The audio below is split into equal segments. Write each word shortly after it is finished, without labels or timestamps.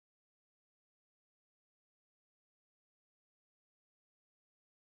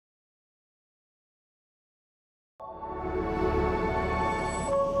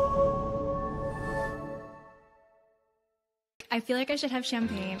I feel like I should have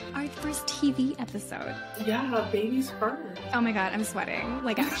champagne. Our first TV episode. Yeah, baby's first. Oh my god, I'm sweating.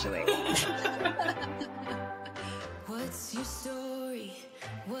 Like, actually. What's your story?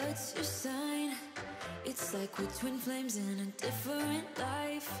 What's your sign? It's like we're twin flames in a different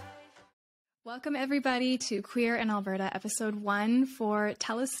life. Welcome everybody to Queer in Alberta episode 1 for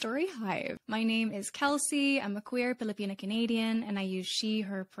TELUS STORYHIVE. My name is Kelsey. I'm a queer Filipina Canadian and I use she,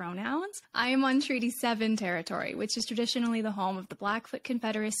 her pronouns. I am on Treaty 7 territory, which is traditionally the home of the Blackfoot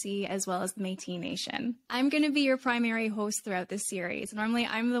Confederacy as well as the Métis Nation. I'm going to be your primary host throughout this series. Normally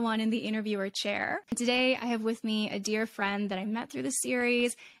I'm the one in the interviewer chair. Today I have with me a dear friend that I met through the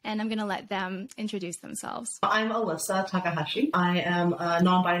series and I'm going to let them introduce themselves. I'm Alissa Takahashi. I am a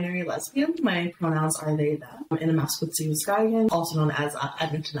non-binary lesbian. My pronouns are they, them. I'm in Amaskwatsy, also known as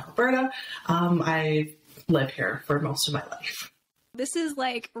Edmonton, Alberta. I live here for most of my life. This is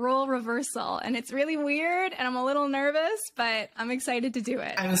like role reversal and it's really weird and I'm a little nervous, but I'm excited to do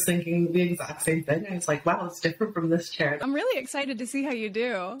it. I was thinking the exact same thing. I was like, wow, it's different from this chair. I'm really excited to see how you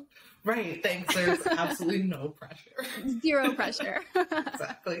do. Right, thanks. There's absolutely no pressure. Zero pressure.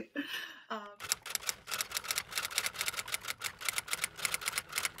 Exactly.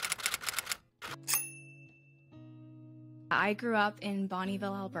 I grew up in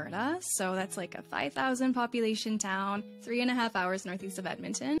Bonnyville, Alberta, so that's like a 5,000 population town, 3.5 hours northeast of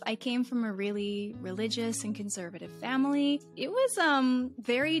Edmonton. I came from a really religious and conservative family. It was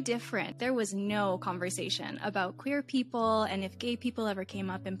very different. There was no conversation about queer people, and if gay people ever came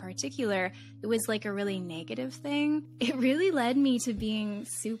up in particular, it was like a really negative thing. It really led me to being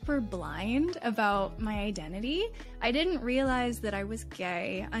super blind about my identity. I didn't realize that I was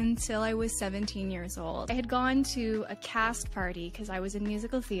gay until I was 17 years old. I had gone to a cast party because I was in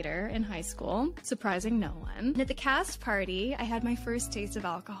musical theater in high school, surprising no one. And at the cast party, I had my first taste of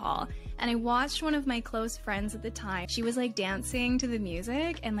alcohol, and I watched one of my close friends at the time. She was like dancing to the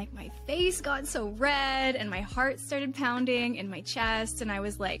music, and like my face got so red, and my heart started pounding in my chest, and I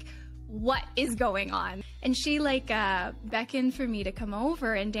was like, what is going on? And she like beckoned for me to come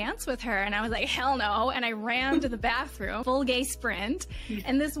over and dance with her, and I was like, hell no, and I ran to the bathroom, full gay sprint,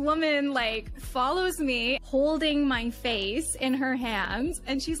 and this woman like follows me holding my face in her hands,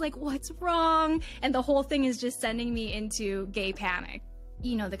 and she's like, what's wrong? And the whole thing is just sending me into gay panic.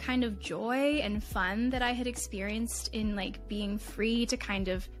 You know, the kind of joy and fun that I had experienced in like being free to kind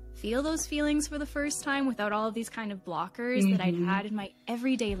of feel those feelings for the first time without all of these kind of blockers that I'd had in my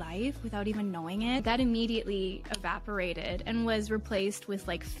everyday life without even knowing it, that immediately evaporated and was replaced with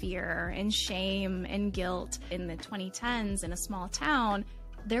like fear and shame and guilt. In the 2010s in a small town,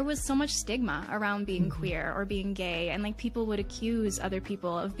 there was so much stigma around being queer or being gay, and like people would accuse other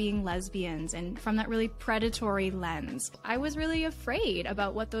people of being lesbians, and from that really predatory lens. I was really afraid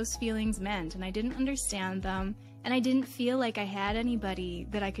about what those feelings meant, and I didn't understand them. And I didn't feel like I had anybody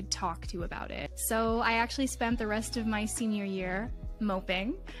that I could talk to about it. So I actually spent the rest of my senior year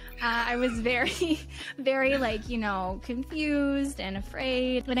moping. I was very, very like, you know, confused and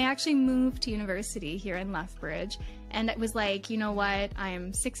afraid. When I actually moved to university here in Lethbridge, and it was like, you know what,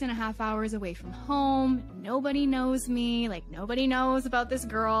 I'm 6.5 hours away from home. Nobody knows me. Like, nobody knows about this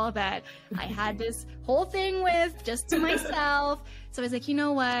girl that I had this whole thing with just to myself. So I was like, you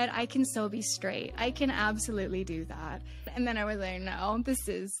know what, I can so be straight. I can absolutely do that. And then I was like, no, this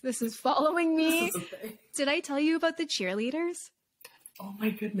is following me. This is a thing. Did I tell you about the cheerleaders? Oh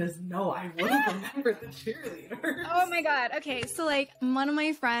my goodness, no, I wouldn't remember the cheerleaders. Oh my god. Okay, so like one of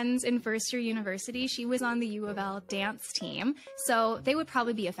my friends in first year university, she was on the U of L dance team. So they would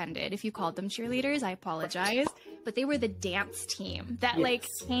probably be offended if you called them cheerleaders. I apologize. But they were the dance team that like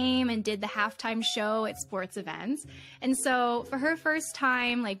came and did the halftime show at sports events. And so for her first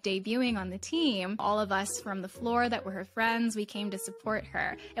time like debuting on the team, all of us from the floor that were her friends, we came to support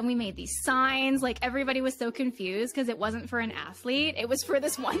her. And we made these signs. Like everybody was so confused because it wasn't for an athlete. It was for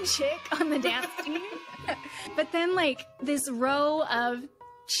this one chick on the dance team. But then like this row of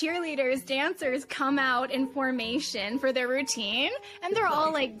cheerleaders, dancers come out in formation for their routine, and they're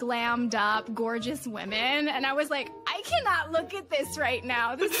all like glammed up, gorgeous women. And I was like, I cannot look at this right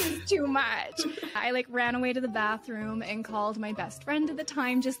now. This is too much. I like ran away to the bathroom and called my best friend at the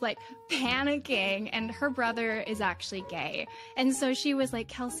time, just like panicking. And her brother is actually gay. And so she was like,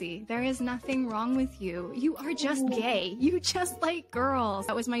 Kelsey, there is nothing wrong with you. You are just gay. You just like girls.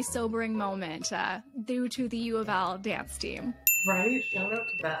 That was my sobering moment due to the U of L dance team. Right? Shout out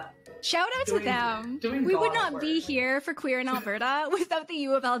to that. Shout out to them. We would not be here for Queer in Alberta without the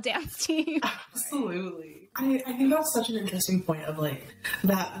U of L dance team. Absolutely. I think that's such an interesting point of like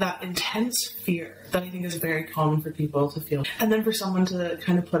that intense fear that I think is very common for people to feel. And then for someone to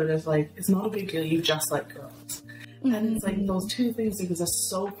kind of put it as like, it's not a big deal, you just like girls. And it's like those two things exist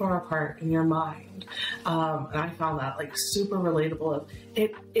so far apart in your mind. And I found that like super relatable.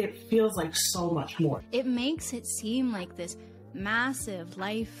 It feels like so much more. It makes it seem like this massive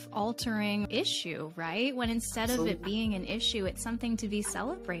life-altering issue, right? When instead of it being an issue, it's something to be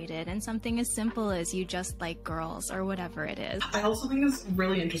celebrated, and something as simple as you just like girls or whatever it is. I also think it's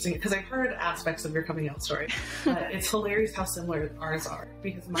really interesting because I've heard aspects of your coming out story, but it's hilarious how similar ours are,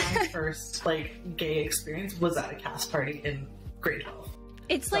 because my first like gay experience was at a cast party in grade 12.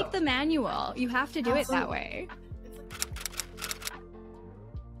 It's like the manual. You have to do it that way.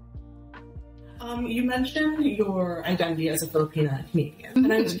 You mentioned your identity as a Filipina Canadian,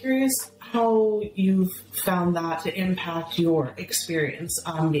 and I was curious how you've found that to impact your experience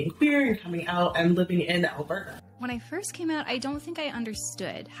being queer and coming out and living in Alberta. When I first came out, I don't think I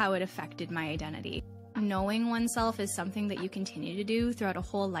understood how it affected my identity. Knowing oneself is something that you continue to do throughout a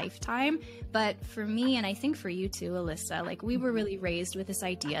whole lifetime, but for me, and I think for you too, Alissa, like we were really raised with this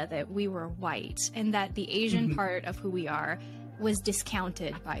idea that we were white and that the Asian part of who we are was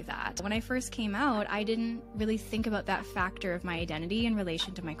discounted by that. When I first came out, I didn't really think about that factor of my identity in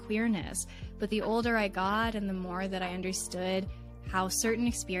relation to my queerness. But the older I got and the more that I understood how certain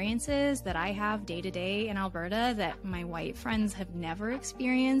experiences that I have day to day in Alberta that my white friends have never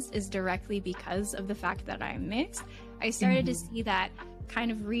experienced is directly because of the fact that I'm mixed, I started to see that kind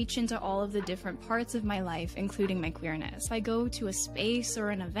of reach into all of the different parts of my life, including my queerness. If I go to a space or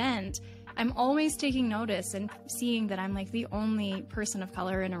an event, I'm always taking notice and seeing that I'm like the only person of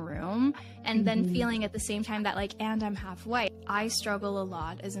color in a room, and then feeling at the same time that like, and I'm half white. I struggle a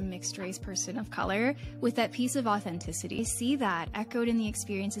lot as a mixed race person of color with that piece of authenticity. I see that echoed in the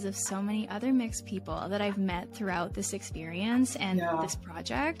experiences of so many other mixed people that I've met throughout this experience and this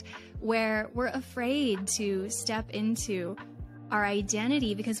project, where we're afraid to step into our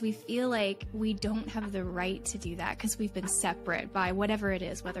identity because we feel like we don't have the right to do that because we've been separate by whatever it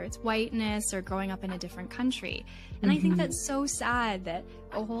is, whether it's whiteness or growing up in a different country. And I think that's so sad that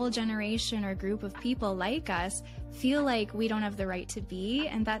a whole generation or group of people like us feel like we don't have the right to be,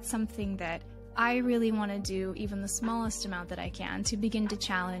 and that's something that I really want to do even the smallest amount that I can to begin to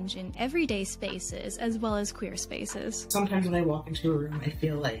challenge in everyday spaces as well as queer spaces. Sometimes when I walk into a room, I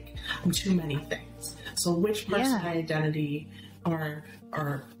feel like I'm too many things. So which parts of my identity are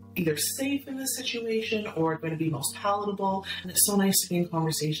either safe in this situation or going to be most palatable? And it's so nice to be in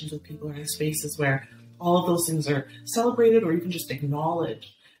conversations with people or in spaces where all of those things are celebrated or even just acknowledged,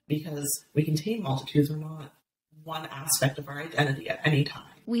 because we contain multitudes. We're not one aspect of our identity at any time.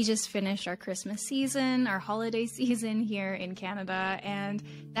 We just finished our Christmas season, our holiday season here in Canada, and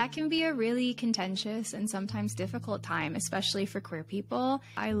that can be a really contentious and sometimes difficult time, especially for queer people.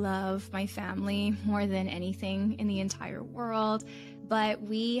 I love my family more than anything in the entire world, but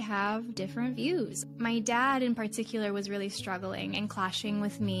we have different views. My dad in particular was really struggling and clashing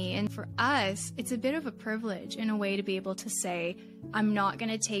with me, and for us, it's a bit of a privilege in a way to be able to say, I'm not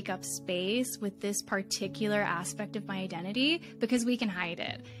going to take up space with this particular aspect of my identity because we can hide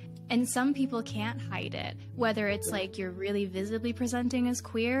it. And some people can't hide it, whether it's like you're really visibly presenting as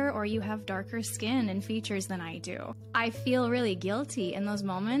queer or you have darker skin and features than I do. I feel really guilty in those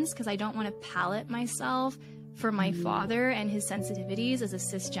moments because I don't want to palette myself for my father and his sensitivities as a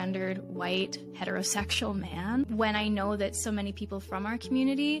cisgendered, white, heterosexual man, when I know that so many people from our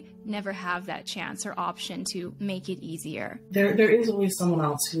community never have that chance or option to make it easier. There is always someone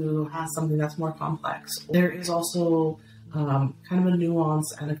else who has something that's more complex. There is also kind of a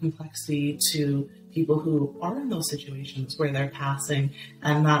nuance and a complexity to people who are in those situations where they're passing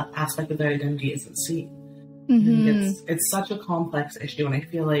and that aspect of their identity isn't seen. It's such a complex issue, and I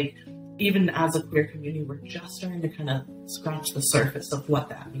feel like even as a queer community, we're just starting to kind of scratch the surface of what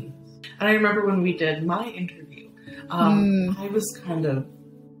that means. And I remember when we did my interview, I was kind of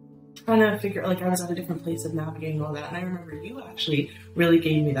trying to figure, like I was at a different place of navigating all that. And I remember you actually really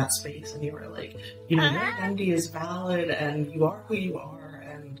gave me that space, and you were like, you know, your identity is valid and you are who you are,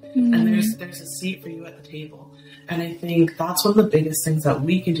 and there's a seat for you at the table. And I think that's one of the biggest things that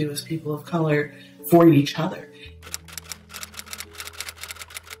we can do as people of color for each other.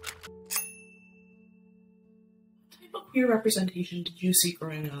 Queer representation did you see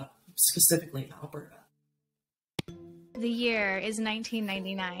growing up, specifically in Alberta? The year is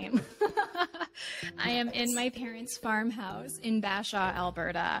 1999. I am in my parents' farmhouse in Bashaw,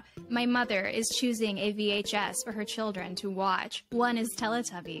 Alberta. My mother is choosing a VHS for her children to watch. One is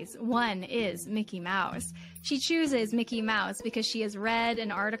Teletubbies, one is Mickey Mouse. She chooses Mickey Mouse because she has read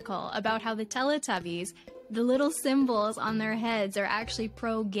an article about how the Teletubbies, the little symbols on their heads, are actually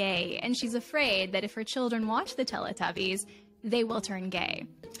pro-gay, and she's afraid that if her children watch the Teletubbies, they will turn gay.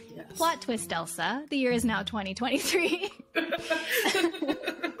 Yes. Plot twist, Elsa. The year is now 2023.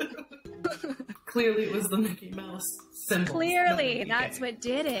 Clearly it was the Mickey Mouse symbol. Clearly, that's what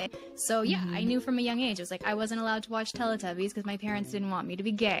did it. So yeah, I knew from a young age. It was like I wasn't allowed to watch Teletubbies because my parents didn't want me to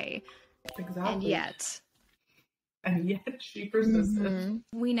be gay. Exactly. And yet she persisted.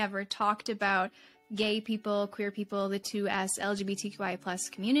 We never talked about gay people, queer people, the 2S, LGBTQI plus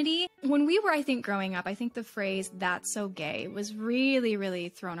community. When we were, I think, growing up, I think the phrase "that's so gay" was really, really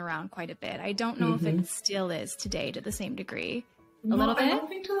thrown around quite a bit. I don't know if it still is today to the same degree. A little bit? I don't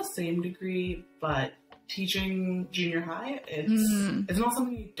think to the same degree, but teaching junior high, it's not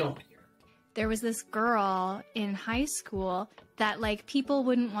something you don't hear. There was this girl in high school that, like, people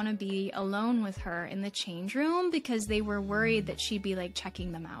wouldn't want to be alone with her in the change room because they were worried that she'd be, like,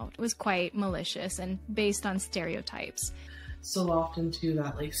 checking them out. It was quite malicious and based on stereotypes. So often, too,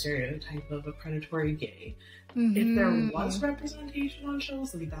 that, like, stereotype of a predatory gay. If there was representation on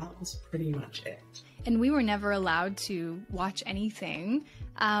shows, like, that was pretty much it. And we were never allowed to watch anything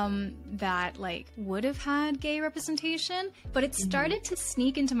that, like, would have had gay representation. But it started to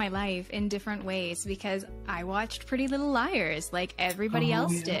sneak into my life in different ways because I watched Pretty Little Liars like everybody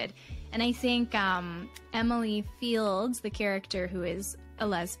else did. And I think Emily Fields, the character who is a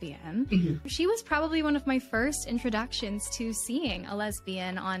lesbian, she was probably one of my first introductions to seeing a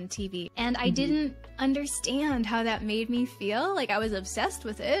lesbian on TV. And I didn't understand how that made me feel. Like, I was obsessed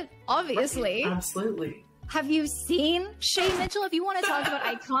with it, obviously. Right. Absolutely. Have you seen Shay Mitchell? If you want to talk about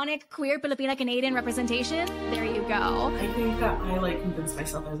iconic queer Filipina Canadian representation, there you go. I think that I, like, convinced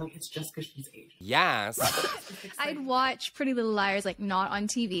myself, I was like, it's just because she's Asian. Yes. I'd watch Pretty Little Liars, like, not on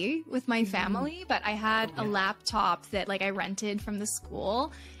TV with my family, but I had a laptop that, like, I rented from the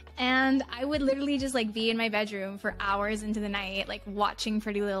school. And I would literally just, like, be in my bedroom for hours into the night, like, watching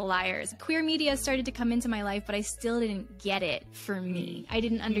Pretty Little Liars. Queer media started to come into my life, but I still didn't get it for me. I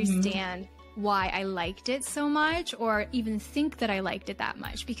didn't understand why I liked it so much or even think that I liked it that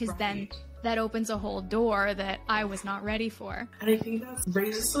much, because then that opens a whole door that I was not ready for. And I think that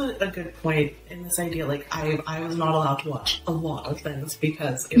raises a good point in this idea, like, I was not allowed to watch a lot of things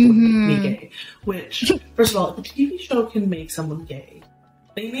because it would make me gay. Which, first of all, if a TV show can make someone gay,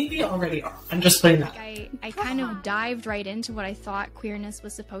 they maybe already are. I'm just putting that. I kind of dived right into what I thought queerness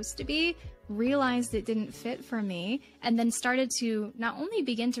was supposed to be, realized it didn't fit for me, and then started to not only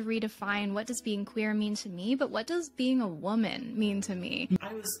begin to redefine what does being queer mean to me, but what does being a woman mean to me.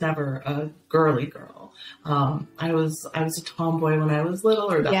 I was never a girly girl. I was a tomboy when I was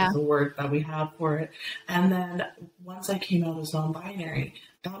little, or that was a word that we have for it. And then once I came out as non-binary,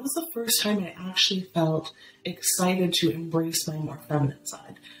 that was the first time I actually felt excited to embrace my more feminine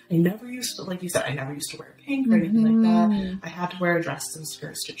side. I never used to, like you said, I never used to wear pink or anything like that. I had to wear dresses and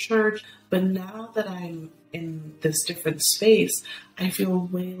skirts to church. But now that I'm in this different space, I feel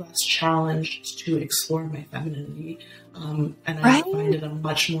way less challenged to explore my femininity. And I find it a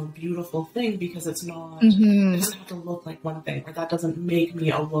much more beautiful thing because it's not, it doesn't have to look like one thing, or that doesn't make me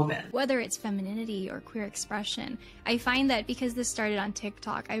a woman. Whether it's femininity or queer expression, I find that because this started on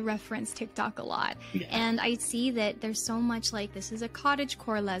TikTok, I reference TikTok a lot. And I see that there's so much like, this is a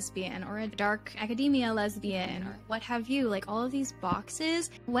cottagecore lesbian or a dark academia lesbian or what have you, like all of these boxes,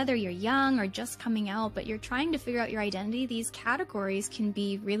 whether you're young or just coming out, but you're trying to figure out your identity, these categories can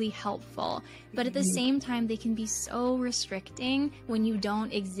be really helpful. But at the same time, they can be so restricting when you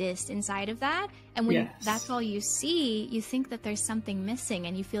don't exist inside of that. And when that's all you see, you think that there's something missing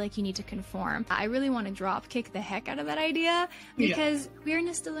and you feel like you need to conform. I really want to drop kick the heck out of that idea because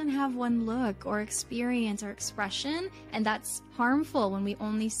queerness doesn't have one look or experience or expression. And that's harmful when we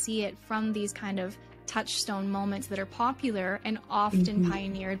only see it from these kind of touchstone moments that are popular and often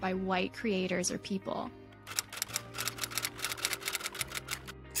pioneered by white creators or people.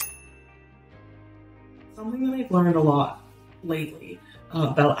 Something that I've learned a lot lately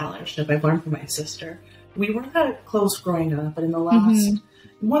about allyship, I've learned from my sister. We weren't that close growing up, but in the last,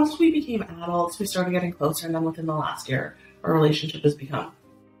 once we became adults, we started getting closer, and then within the last year, our relationship has become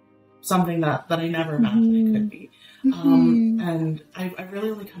something that I never imagined it could be. And I really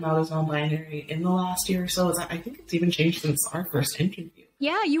only come out as non-binary in the last year or so. I think it's even changed since our first interview.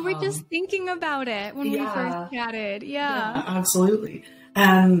 Yeah, you were just thinking about it when we first chatted. Yeah, absolutely.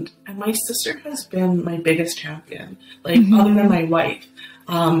 And my sister has been my biggest champion, like other than my wife.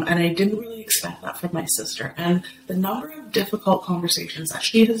 And I didn't really expect that from my sister. And the number of difficult conversations that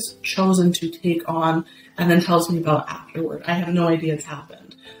she has chosen to take on and then tells me about afterward, I have no idea it's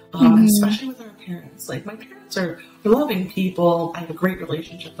happened. Especially with our parents. Like, my parents are loving people. I have a great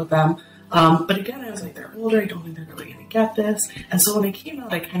relationship with them. But again, I was like, they're older. I don't think they're really going to get this. And so when I came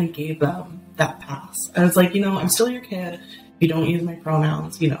out, I kind of gave them that pass. I was like, you know, I'm still your kid. you don't use my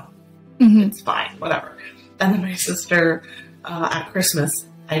pronouns, it's fine, whatever. And then my sister, at Christmas,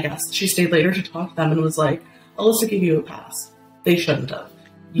 I guess, she stayed later to talk to them and was like, Alissa gave you a pass. They shouldn't have.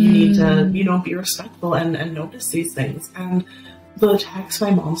 You need to, be respectful and notice these things. And the text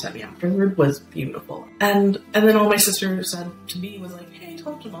my mom sent me afterward was beautiful. And then all my sister said to me was like, hey,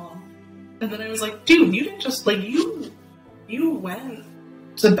 talk to mom. And then I was like, dude, you didn't just, like, you went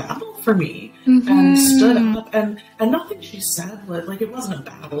to battle for me and stood up. And nothing she said was, like, it wasn't a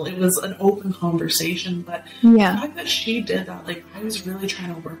battle. It was an open conversation. But the fact that she did that, like, I was really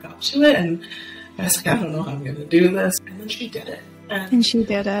trying to work up to it. And I was like, I don't know how I'm going to do this. And then she did it. And she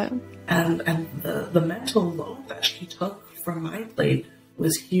did it. And the mental load that she took from my plate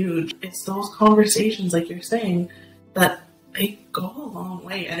was huge. It's those conversations, like you're saying, that they go a long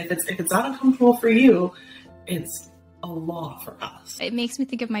way. And if it's not uncomfortable for you, it's a lot for us. It makes me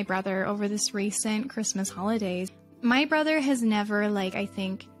think of my brother over this recent Christmas holidays. My brother has never, I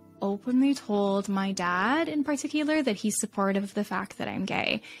think, openly told my dad in particular that he's supportive of the fact that I'm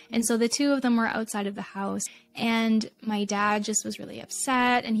gay. And so the two of them were outside of the house, and my dad just was really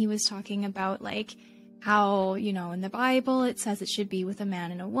upset, and he was talking about how, in the Bible it says it should be with a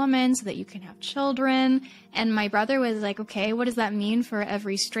man and a woman so that you can have children. And my brother was like, okay, what does that mean for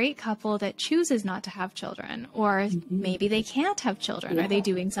every straight couple that chooses not to have children? Or maybe they can't have children. Are they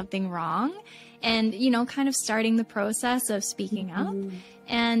doing something wrong? And, kind of starting the process of speaking up.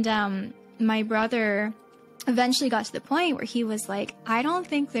 And my brother eventually got to the point where he was like, I don't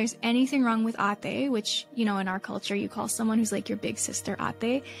think there's anything wrong with ate, which, in our culture, you call someone who's like your big sister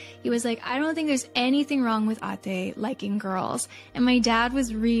ate. He was like, I don't think there's anything wrong with ate liking girls. And my dad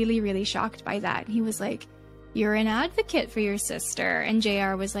was really, really shocked by that. He was like, you're an advocate for your sister. And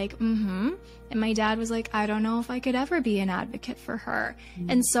JR was like, And my dad was like, I don't know if I could ever be an advocate for her.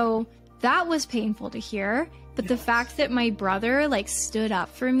 And so that was painful to hear. But the fact that my brother stood up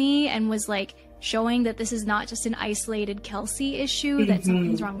for me and was showing that this is not just an isolated Kelsey issue, that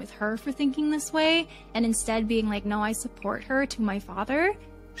something's wrong with her for thinking this way, and instead being like, no, I support her, to my father,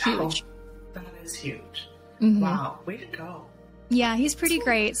 huge. That is huge. Wow, way to go. Yeah, he's pretty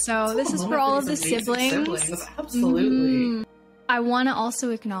great. So this is for all of the siblings. Absolutely. I want to also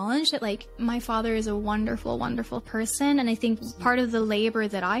acknowledge that my father is a wonderful, wonderful person. And I think part of the labor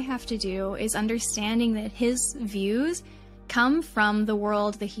that I have to do is understanding that his views come from the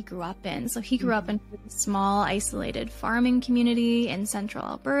world that he grew up in. So he grew up in a small, isolated farming community in central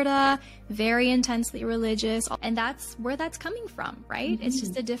Alberta, very intensely religious. And that's where that's coming from, right? It's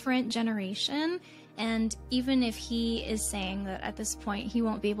just a different generation. And even if he is saying that at this point he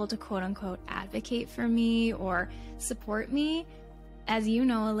won't be able to quote unquote advocate for me or support me, as you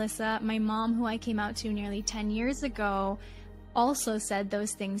know, Alissa, my mom, who I came out to nearly 10 years ago, also said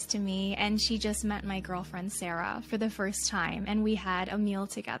those things to me, and she just met my girlfriend Sarah for the first time, and we had a meal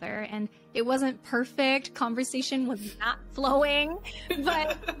together, and it wasn't perfect, conversation was not flowing,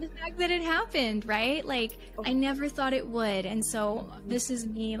 but the fact that it happened, right? I never thought it would. And so this is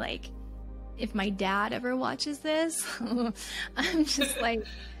me, if my dad ever watches this, I'm just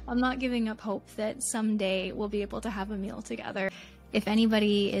I'm not giving up hope that someday we'll be able to have a meal together. If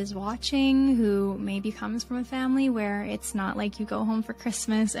anybody is watching who maybe comes from a family where it's not like you go home for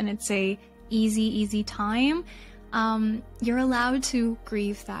Christmas and it's a easy time, you're allowed to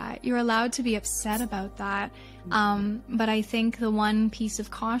grieve that. You're allowed to be upset about that. But I think the one piece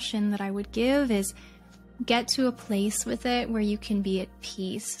of caution that I would give is get to a place with it where you can be at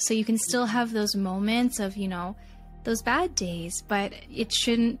peace. So you can still have those moments of, those bad days, but it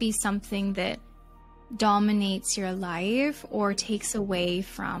shouldn't be something that dominates your life or takes away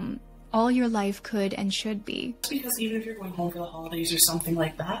from all your life could and should be. Because even if you're going home for the holidays or something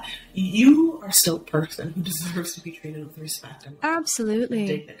like that, you are still a person who deserves to be treated with respect and absolutely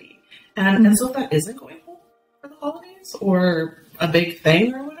dignity. And so if that isn't going home for the holidays or a big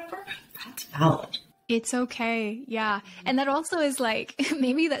thing or whatever, that's valid. It's okay. Yeah. And that also is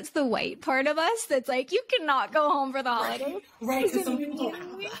maybe that's the white part of us that's you cannot go home for the holidays. Right. Because some people don't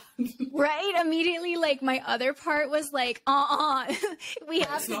have that. Right. Immediately, my other part was we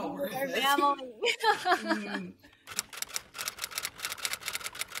have to be with our family.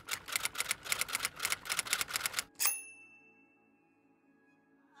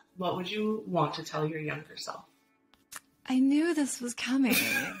 What would you want to tell your younger self? I knew this was coming.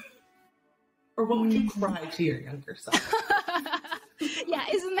 Or what would you cry to your younger self? Yeah,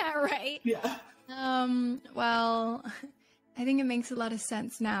 isn't that right? Yeah. Well, I think it makes a lot of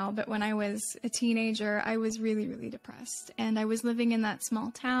sense now, but when I was a teenager, I was really, really depressed. And I was living in that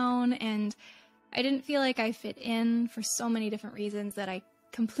small town, and I didn't feel like I fit in for so many different reasons that I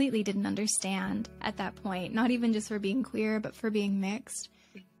completely didn't understand at that point, not even just for being queer, but for being mixed.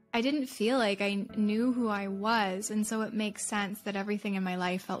 I didn't feel like I knew who I was, and so it makes sense that everything in my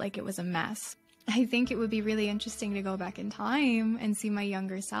life felt like it was a mess. I think it would be really interesting to go back in time and see my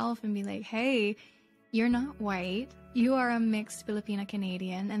younger self and be like, hey, you're not white. You are a mixed Filipina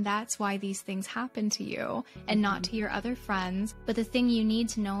Canadian, and that's why these things happen to you and not to your other friends. But the thing you need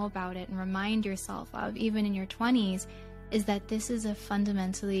to know about it and remind yourself of, even in your 20s, is that this is a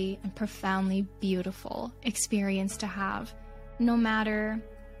fundamentally and profoundly beautiful experience to have. No matter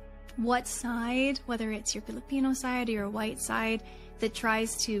what side, whether it's your Filipino side or your white side, that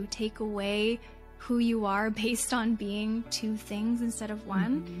tries to take away who you are based on being two things instead of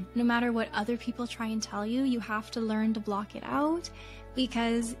one. No matter what other people try and tell you, you have to learn to block it out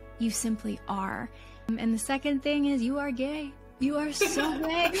because you simply are. And the second thing is you are gay. You are so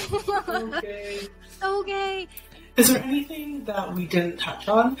gay. So gay. So gay. Is there anything that we didn't touch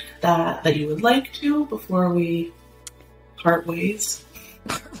on that you would like to before we part ways?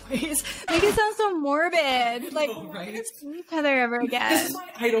 Make it sound so morbid. Like, know, right? We're gonna see each other ever again. This is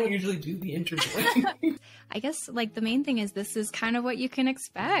why I don't usually do the interviewing. I guess, like, the main thing is this is kind of what you can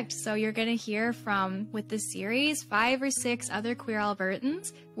expect. So you're going to hear from, with this series, 5 or 6 other queer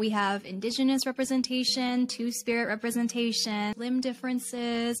Albertans. We have Indigenous representation, Two-Spirit representation, limb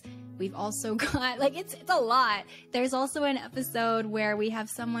differences. We've also got, like, it's a lot. There's also an episode where we have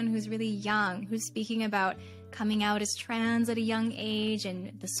someone who's really young, who's speaking about coming out as trans at a young age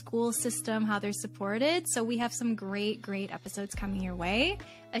and the school system, how they're supported. So we have some great episodes coming your way.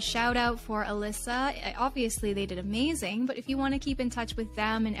 A shout out for Alissa. Obviously they did amazing, but if you want to keep in touch with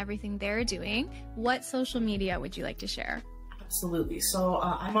them and everything they're doing, what social media would you like to share? Absolutely. So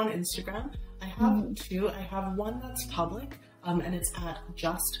I'm on Instagram. I have 2. I have one that's public, and it's at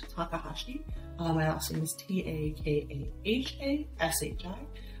Just Takahashi. My last name is Takahashishi.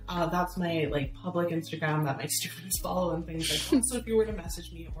 That's my public Instagram that my students follow and things like that. So if you were to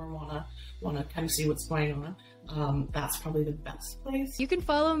message me or wanna kind of see what's going on, that's probably the best place. You can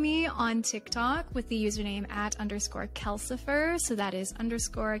follow me on TikTok with the username @_Kelsifer. So that is _KELSIFER.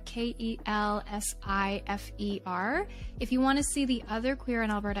 If you want to see the other Queer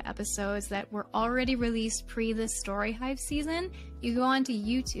in Alberta episodes that were already released pre this Storyhive season, you go onto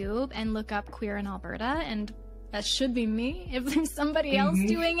YouTube and look up Queer in Alberta, and that should be me. If there's somebody else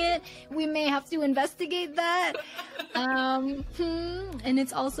doing it, we may have to investigate that. And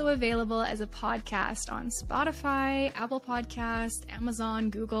it's also available as a podcast on Spotify, Apple Podcast, Amazon,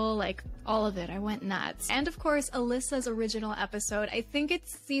 Google, like all of it. I went nuts. And of course, Alissa's original episode, I think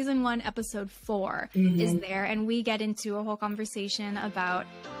it's season 1, episode 4, is there. And we get into a whole conversation about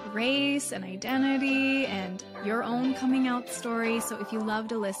race and identity and your own coming out story. So if you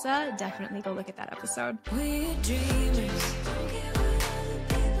loved Alissa, definitely go look at that episode. We're dreamers. Don't give